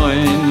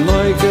divine,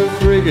 like a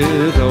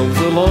frigate of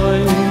the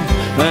line.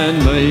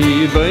 And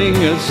me being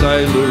a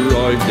sailor,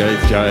 I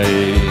gave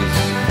chase.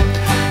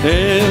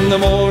 In the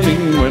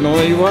morning when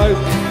I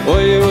woke,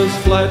 I was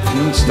flat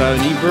and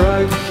stony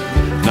broke.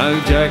 No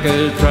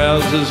jacket,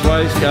 trousers,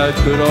 waistcoat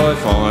could I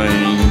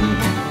find.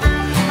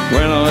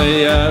 When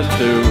I asked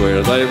her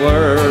where they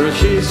were,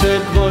 she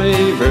said, my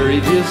very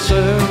dear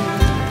sir,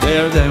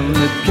 they're down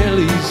at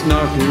Kelly's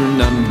knocker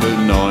number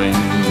 9.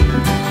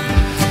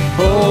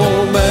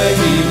 Oh,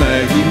 Maggie,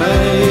 Maggie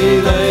May,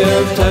 they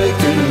have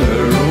taken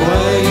her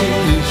away.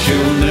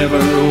 She'll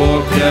never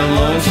walk down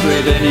Line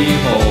Street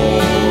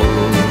anymore,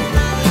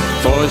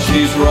 for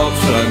she's robbed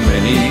so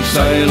many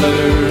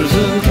sailors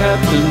and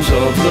captains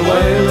of the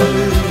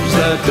whalers,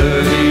 that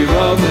dirty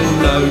robber,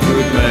 no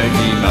good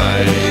Maggie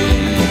May.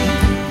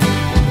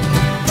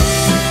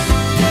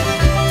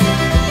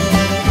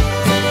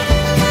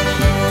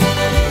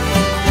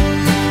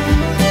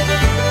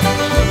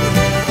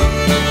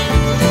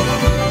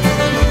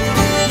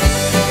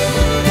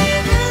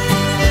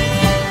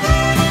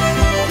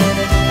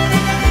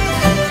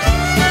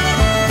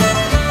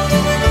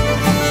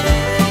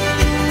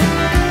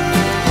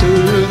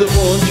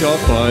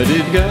 Shop I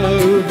did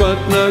go, but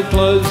no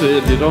clothes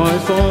there did I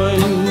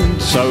find.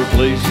 So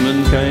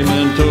policemen came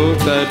and took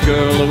that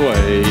girl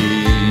away,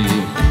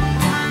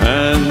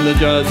 and the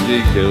judge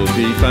he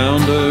guilty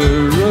found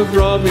her of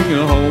robbing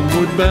a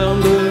homeward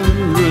bounder,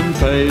 and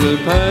paid a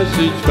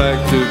passage back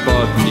to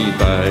Botany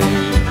Bay.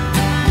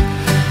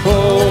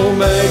 Oh,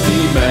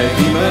 Maggie,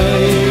 Maggie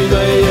May,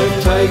 they have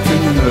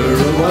taken her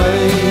away.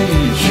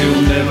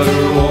 She'll never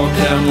walk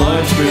down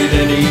Line Street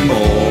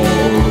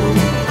anymore,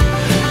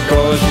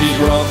 'cause she's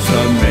robbed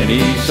so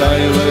many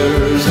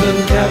sailors and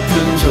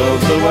captains of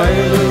the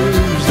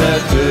whalers,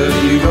 that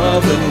dirty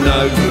robber, no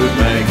good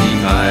Maggie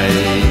May.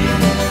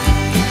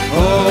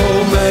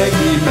 Oh,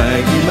 Maggie,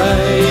 Maggie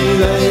May,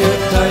 they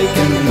have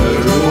taken her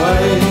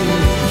away.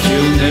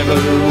 She'll never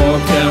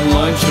walk down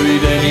Line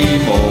Street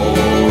anymore,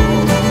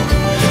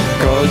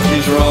 'cause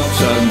she's robbed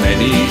so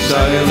many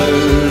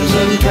sailors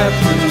and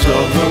captains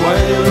of the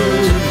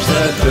whalers,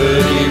 that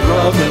dirty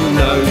robber,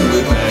 no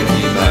good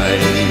Maggie May.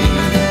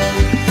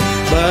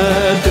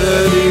 That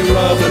dirty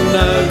robber,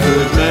 no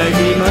good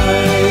Maggie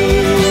May.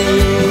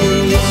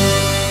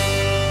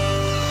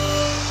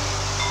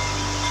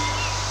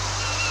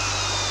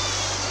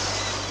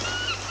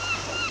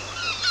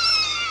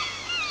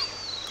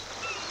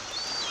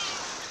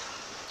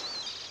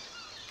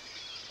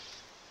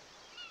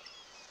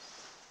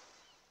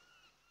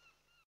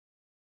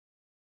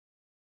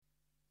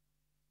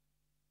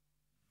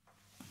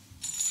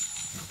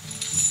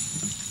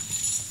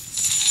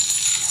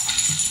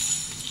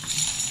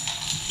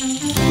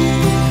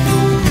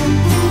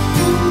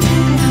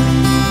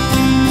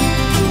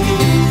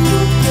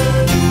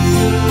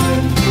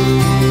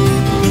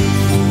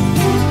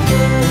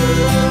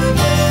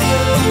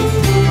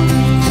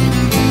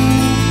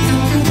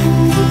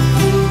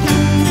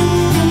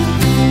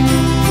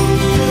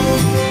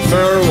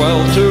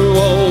 Farewell to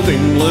old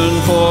England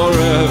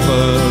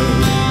forever,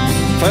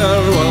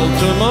 farewell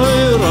to my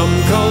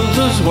rum-coals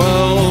as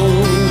well,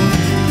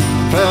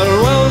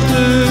 farewell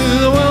to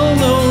the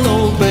well-known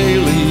Old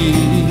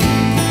Bailey,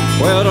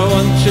 where I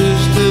once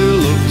used to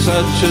look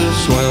such a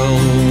swell,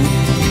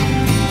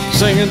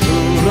 singing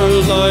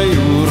toodle-lie,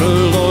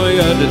 oodle-lie,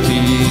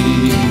 adity,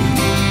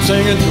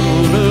 singing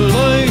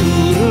toodle-lie,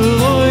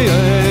 oodle-lie,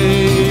 ay,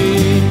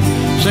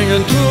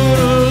 singing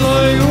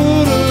toodle-lie,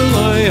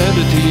 oodle-lie,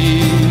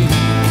 adity,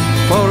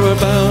 for we're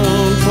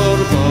bound for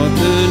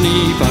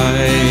Botany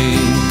Bay.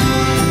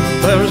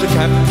 There's a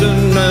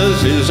captain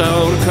as is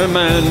our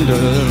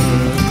commander,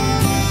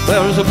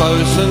 there's a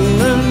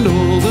boatswain and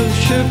all the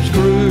ship's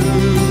crew.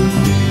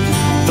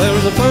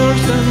 There's a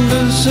first and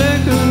a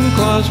second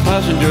class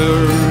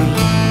passengers,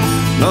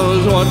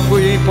 knows what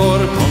we poor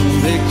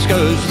convicts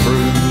goes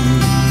through.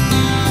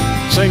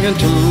 Singing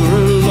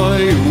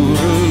tooraloi,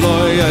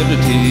 ooraloi,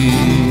 adity.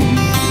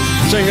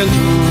 Singing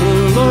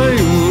tooraloi,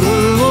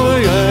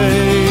 ooraloi, ay.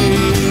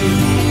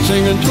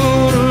 Singing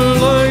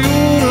tooraloi,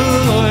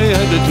 ooraloi,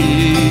 adity.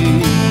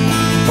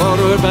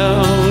 Forward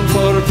bound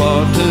for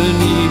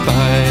Botany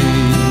Bay.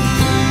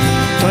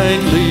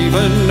 Tain't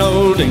leaving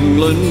old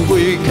England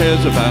we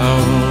cares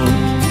about.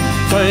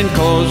 Tain't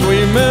cause we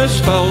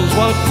misspells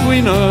what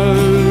we know,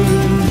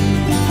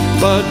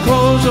 but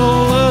cause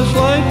all us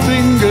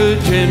light-fingered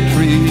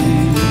gentry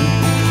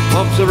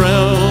hops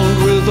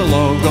around with a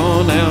log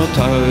on our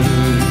toe.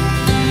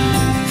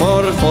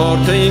 For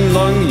 14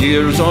 long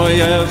years I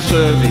have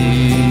served,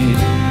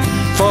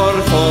 for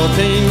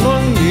 14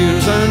 long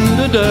years and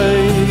a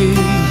day,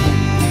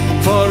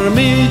 for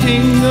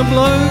meeting a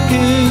bloke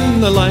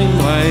in the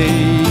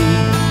laneway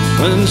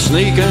and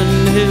sneaking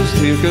his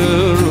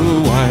liquor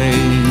away.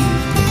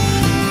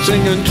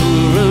 Singing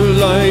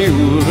tooraloi,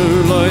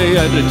 ooraloi,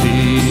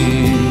 adity.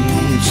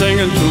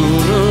 Singing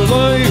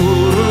tooraloi,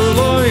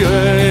 ooraloi,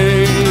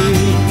 ay.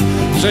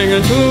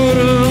 Singing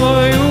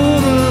tooraloi,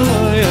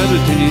 ooraloi,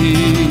 adity.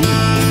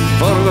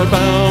 Forward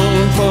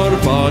bound for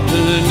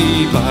Botany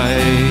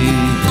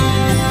Bay.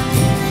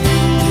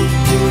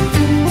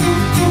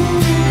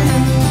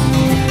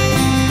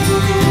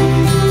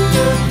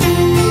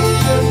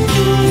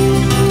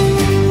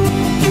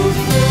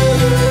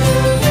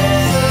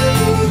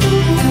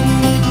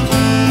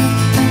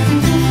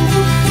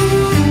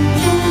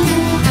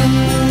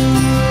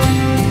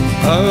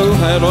 Oh,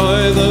 had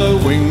I the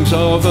wings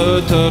of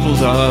a turtle's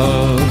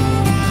dove,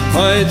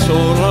 I'd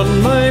soar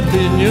on my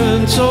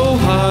pinion so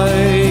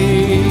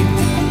high,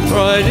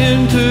 right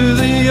into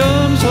the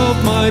arms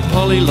of my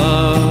Polly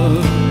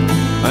love,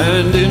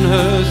 and in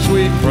her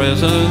sweet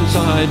presence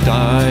I'd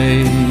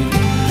die.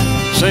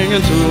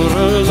 Singing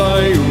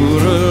tooraloi,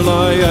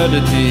 ooraloi,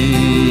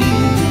 adity.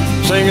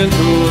 Singing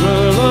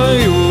tooraloi,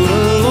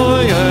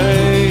 ooraloi,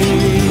 ay.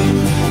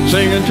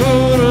 Singing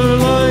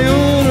tooraloi,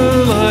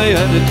 ooraloi,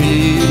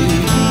 adity.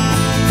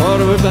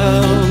 Forward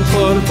bound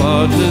for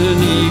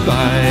Botany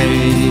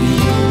Bay.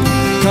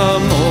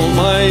 Come all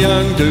my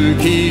young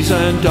dukies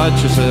and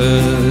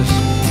duchesses,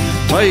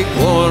 take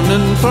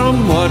warning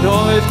from what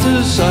I've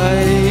to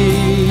say.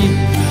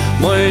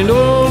 Mind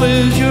all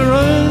is your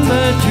own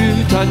that you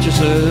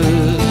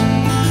touchesses,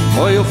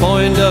 or you'll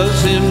find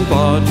us in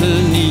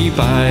Botany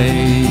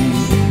Bay.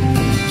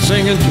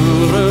 Singing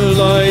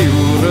tooraloi,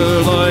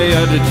 ooraloi,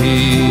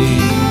 adity.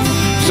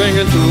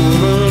 Singing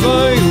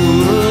tooraloi,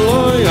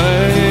 ooraloi,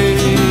 ay.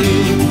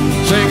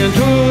 Singing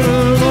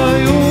tooraloi,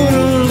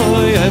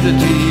 ooraloi,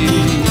 adity.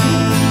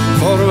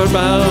 Forward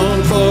bound